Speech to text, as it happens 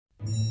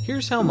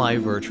Here's how my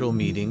virtual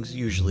meetings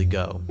usually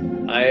go.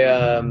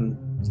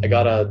 I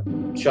got a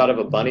shot of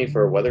a bunny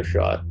for a weather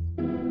shot.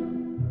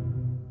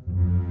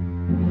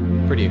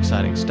 Pretty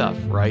exciting stuff,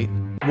 right?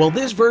 Well,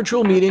 this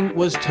virtual meeting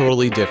was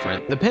totally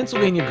different. The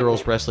Pennsylvania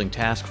Girls Wrestling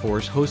Task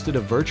Force hosted a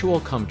virtual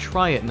Come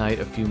Try It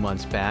night a few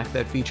months back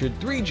that featured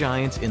three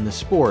giants in the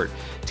sport.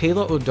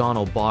 Taylor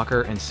O'Donnell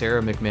Balker and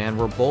Sarah McMahon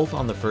were both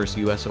on the first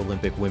U.S.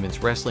 Olympic women's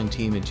wrestling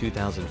team in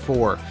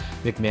 2004.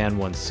 McMahon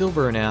won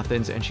silver in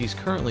Athens, and she's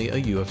currently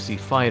a UFC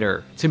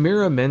fighter.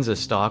 Tamira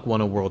Mensah-Stock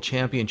won a world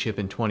championship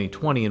in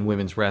 2020 in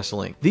women's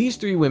wrestling. These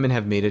three women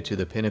have made it to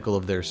the pinnacle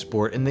of their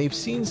sport, and they've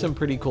seen some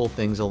pretty cool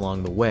things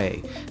along the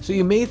way. So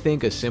you may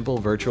think a simple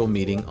virtual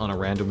meeting on a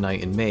random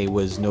night in May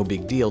was no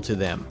big deal to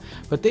them,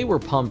 but they were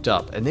pumped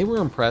up and they were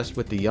impressed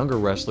with the younger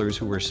wrestlers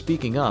who were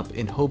speaking up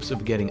in hopes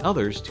of getting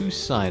others to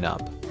sign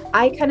up.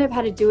 I kind of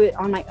had to do it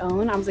on my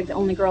own. I was like the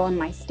only girl in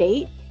my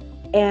state,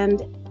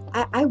 and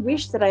I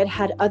wish that I had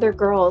had other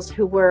girls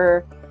who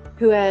were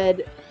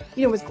going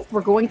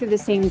through the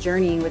same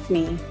journey with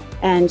me,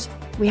 and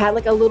we had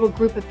like a little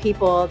group of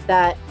people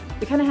that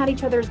we kind of had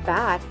each other's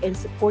back and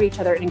support each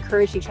other and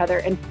encourage each other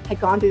and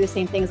had gone through the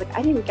same things. Like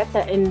I didn't get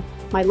that in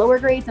my lower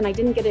grades, and I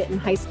didn't get it in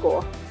high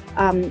school.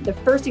 The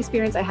first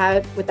experience I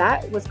had with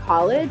that was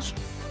college.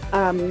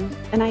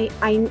 And I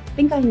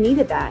think I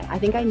needed that. I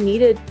think I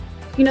needed,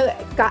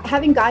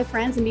 having guy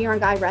friends and being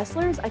around guy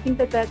wrestlers. I think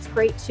that that's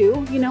great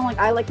too. Like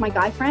I like my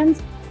guy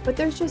friends, but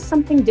there's just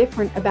something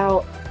different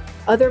about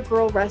other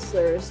girl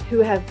wrestlers who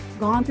have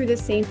gone through the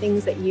same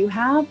things that you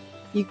have.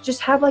 You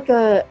just have like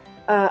a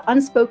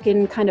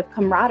unspoken kind of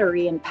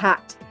camaraderie and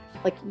pact.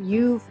 Like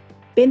you've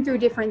been through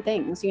different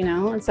things,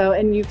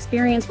 and you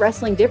experience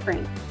wrestling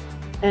different.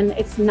 And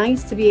it's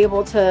nice to be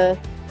able to,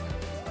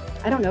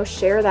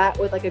 share that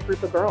with like a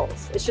group of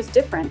girls. It's just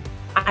different.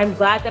 I'm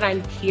glad that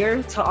I'm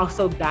here to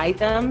also guide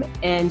them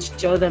and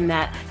show them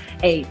that,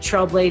 hey,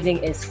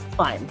 trailblazing is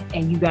fun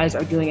and you guys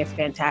are doing a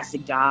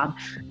fantastic job.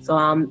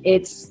 So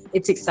it's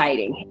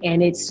exciting,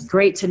 and it's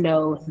great to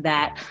know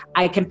that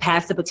I can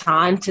pass the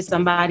baton to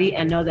somebody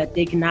and know that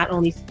they can not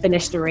only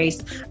finish the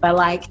race, but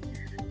like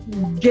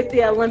get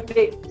the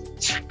Olympic,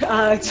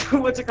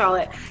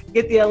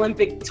 get the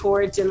Olympic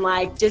torch and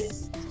like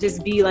just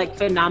be like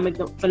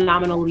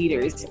phenomenal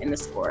leaders in the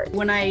sport.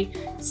 When I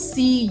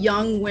see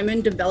young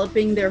women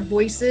developing their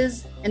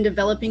voices and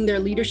developing their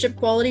leadership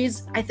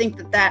qualities, I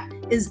think that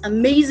is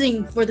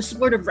amazing for the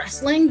sport of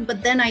wrestling.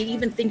 But then I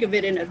even think of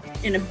it in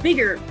a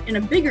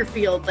bigger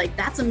field. Like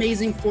that's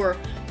amazing for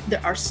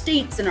our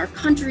states and our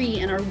country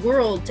and our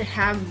world to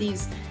have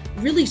these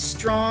really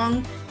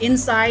strong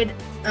inside,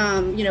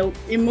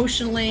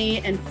 emotionally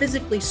and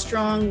physically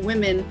strong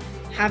women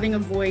having a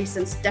voice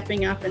and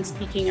stepping up and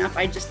speaking up.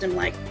 I just am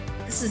like,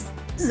 this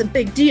is a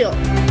big deal.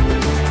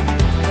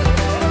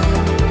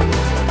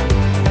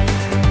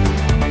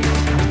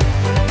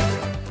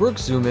 Brooke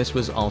Zumis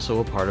was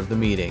also a part of the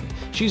meeting.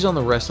 She's on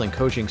the wrestling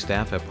coaching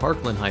staff at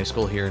Parkland High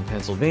School here in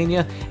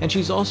Pennsylvania, and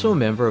she's also a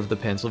member of the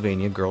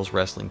Pennsylvania Girls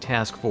Wrestling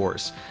Task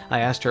Force. I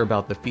asked her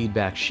about the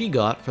feedback she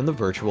got from the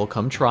virtual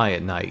Come Try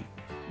It night.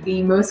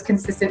 The most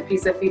consistent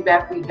piece of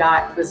feedback we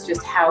got was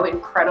just how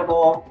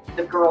incredible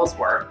the girls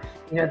were.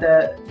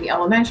 The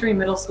elementary,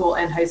 middle school,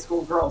 and high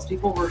school girls.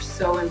 People were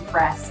so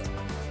impressed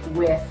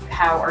with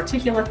how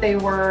articulate they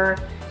were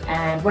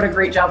and what a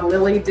great job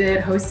Lily did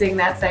hosting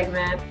that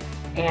segment.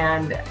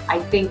 And I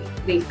think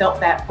they felt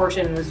that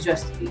portion was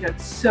just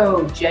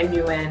so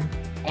genuine,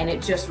 and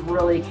it just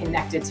really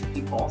connected to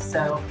people.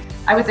 So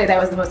I would say that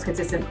was the most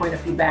consistent point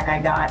of feedback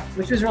I got,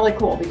 which was really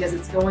cool because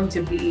it's going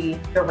to be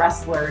the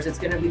wrestlers, it's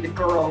going to be the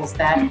girls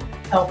that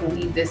help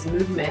lead this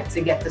movement to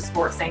get the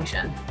sport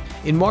sanctioned.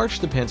 In March,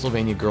 the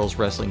Pennsylvania Girls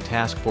Wrestling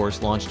Task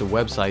Force launched a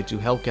website to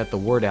help get the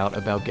word out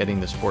about getting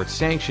the sport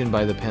sanctioned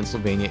by the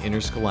Pennsylvania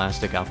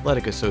Interscholastic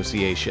Athletic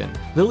Association.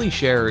 Lily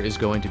Scherer is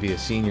going to be a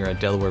senior at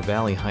Delaware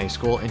Valley High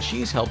School, and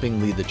she's helping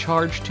lead the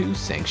charge to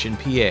sanction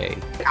PA.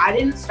 I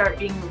didn't start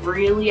being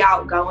really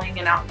outgoing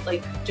and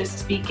just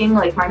speaking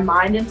like my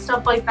mind and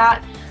stuff like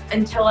that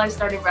until I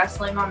started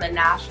wrestling on the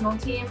national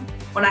team,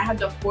 when I had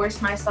to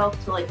force myself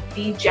to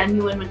be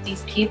genuine with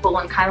these people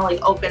and kind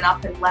of open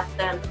up and let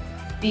them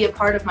be a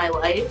part of my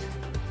life.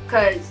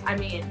 Because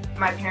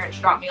my parents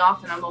drop me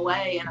off and I'm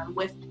away and I'm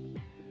with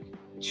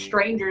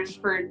strangers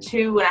for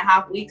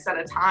 2.5 weeks at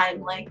a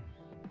time.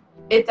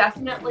 It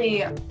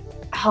definitely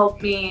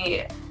helped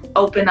me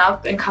open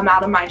up and come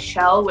out of my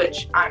shell,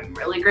 which I'm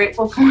really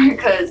grateful for,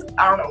 because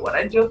I don't know what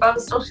I'd do if I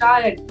was still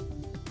shy.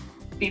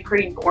 I'd be a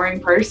pretty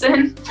boring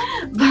person.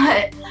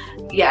 But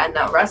yeah,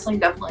 no, wrestling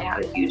definitely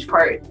had a huge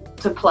part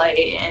to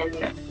play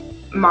in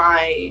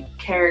my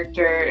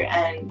character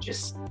and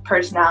just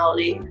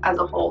personality as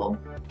a whole.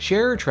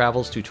 Scherer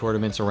travels to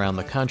tournaments around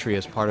the country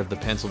as part of the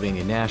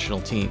Pennsylvania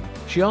national team.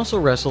 She also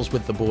wrestles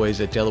with the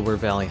boys at Delaware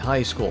Valley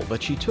High School,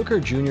 but she took her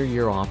junior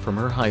year off from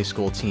her high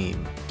school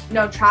team.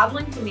 No,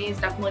 traveling to me is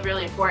definitely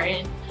really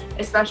important,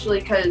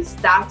 especially because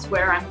that's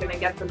where I'm going to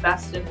get the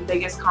best and the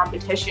biggest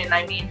competition.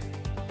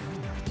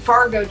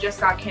 Fargo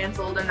just got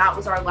canceled, and that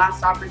was our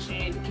last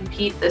opportunity to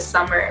compete this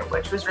summer,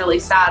 which was really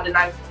sad. And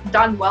I've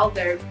done well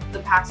there the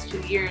past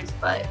 2 years,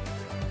 but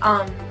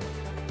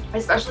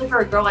especially for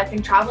a girl, I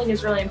think traveling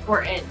is really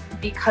important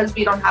because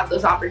we don't have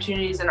those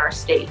opportunities in our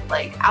state.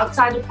 Like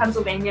outside of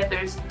Pennsylvania,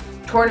 there's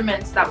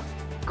tournaments that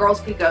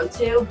girls could go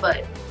to,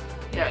 but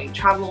you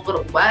travel a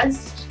little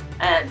west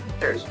and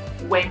there's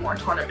way more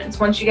tournaments.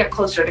 Once you get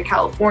closer to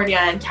California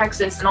and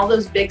Texas and all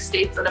those big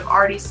states that have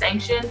already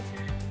sanctioned,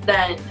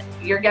 then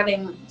you're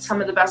getting some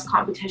of the best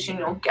competition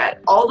you'll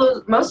get.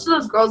 Most of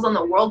those girls on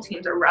the world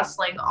teams are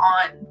wrestling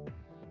on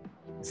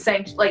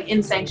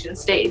in sanctioned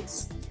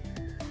states.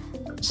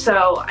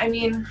 So, I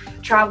mean,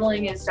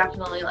 traveling is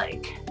definitely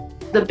like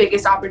the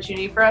biggest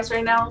opportunity for us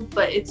right now,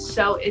 but it's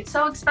so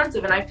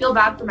expensive, and I feel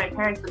bad for my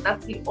parents, but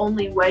that's the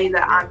only way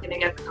that I'm gonna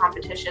get the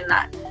competition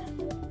that,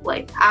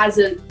 like, as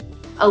an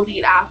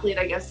elite athlete,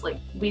 I guess, like,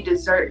 we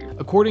deserve.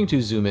 According to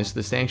Zoomis,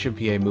 the Sanctioned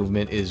PA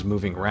movement is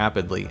moving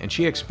rapidly, and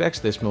she expects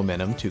this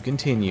momentum to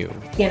continue.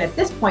 Again, at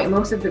this point,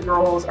 most of the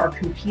girls are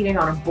competing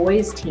on a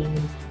boys team,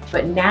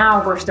 but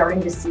now we're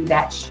starting to see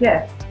that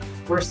shift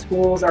where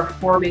schools are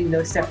forming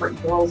those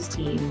separate girls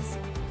teams.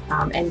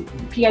 And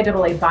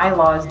PIAA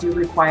bylaws do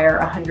require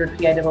 100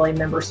 PIAA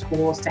member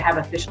schools to have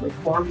officially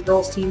formed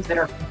girls teams that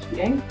are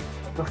competing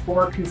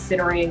before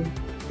considering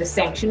the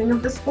sanctioning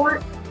of the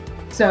sport.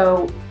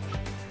 So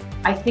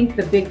I think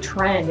the big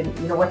trend,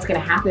 and what's going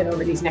to happen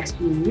over these next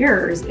few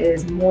years,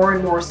 is more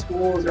and more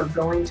schools are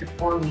going to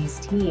form these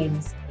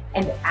teams.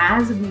 And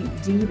as we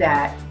do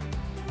that,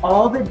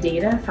 all the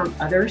data from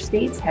other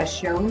states has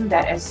shown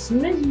that as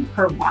soon as you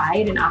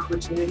provide an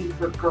opportunity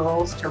for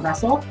girls to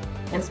wrestle,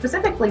 and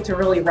specifically to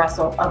really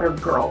wrestle other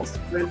girls,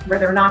 where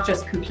they're not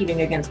just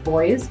competing against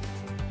boys,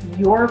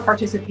 your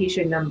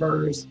participation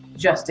numbers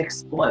just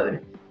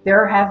explode.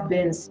 There have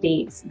been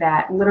states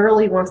that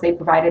literally, once they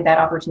provided that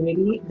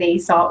opportunity, they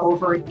saw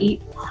over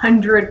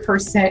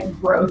 800%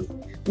 growth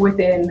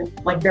within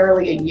like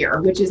barely a year,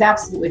 which is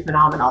absolutely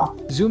phenomenal.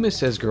 Zoomis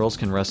says girls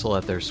can wrestle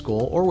at their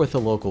school or with a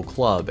local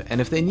club,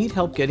 and if they need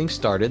help getting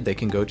started, they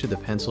can go to the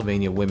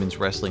Pennsylvania Women's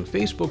Wrestling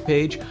Facebook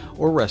page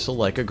or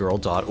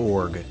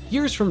wrestlelikeagirl.org.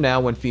 Years from now,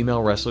 when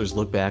female wrestlers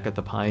look back at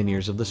the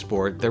pioneers of the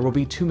sport, there will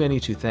be too many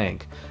to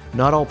thank.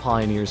 Not all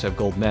pioneers have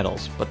gold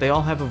medals, but they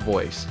all have a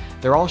voice.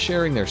 They're all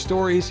sharing their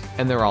stories,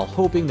 and they're all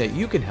hoping that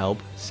you can help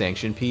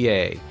Sanctioned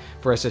PA.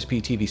 For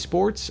SSPTV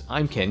Sports,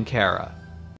 I'm Ken Kara.